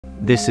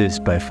This is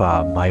by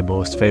far my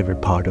most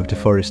favorite part of the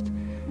forest,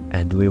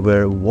 and we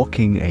were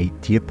walking a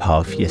deer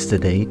path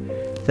yesterday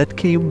that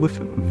came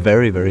with a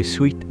very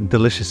sweet and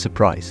delicious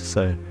surprise,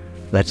 so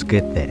let's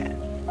get there.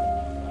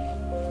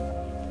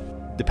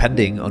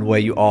 Depending on where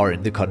you are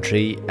in the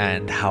country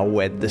and how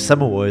wet the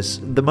summer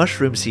was, the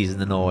mushroom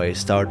season in Norway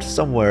starts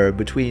somewhere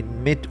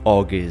between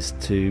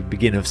mid-August to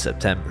begin of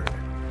September.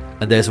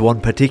 And there's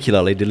one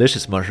particularly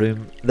delicious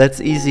mushroom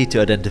that's easy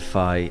to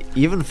identify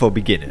even for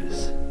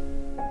beginners.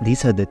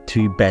 These are the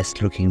two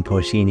best looking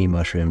Porcini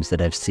mushrooms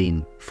that I've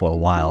seen for a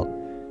while.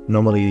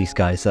 Normally these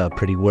guys are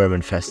pretty worm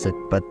infested,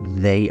 but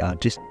they are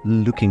just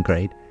looking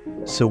great,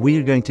 so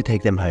we're going to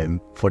take them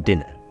home for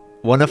dinner.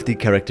 One of the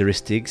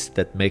characteristics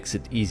that makes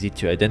it easy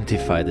to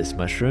identify this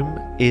mushroom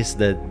is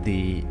that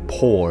the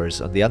pores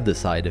on the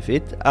underside of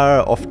it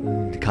are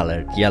often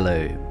colored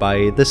yellow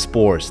by the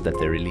spores that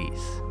they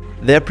release.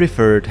 Their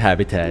preferred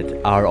habitat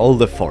are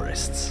older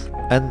forests,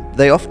 and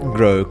they often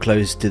grow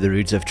close to the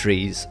roots of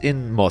trees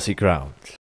in mossy ground.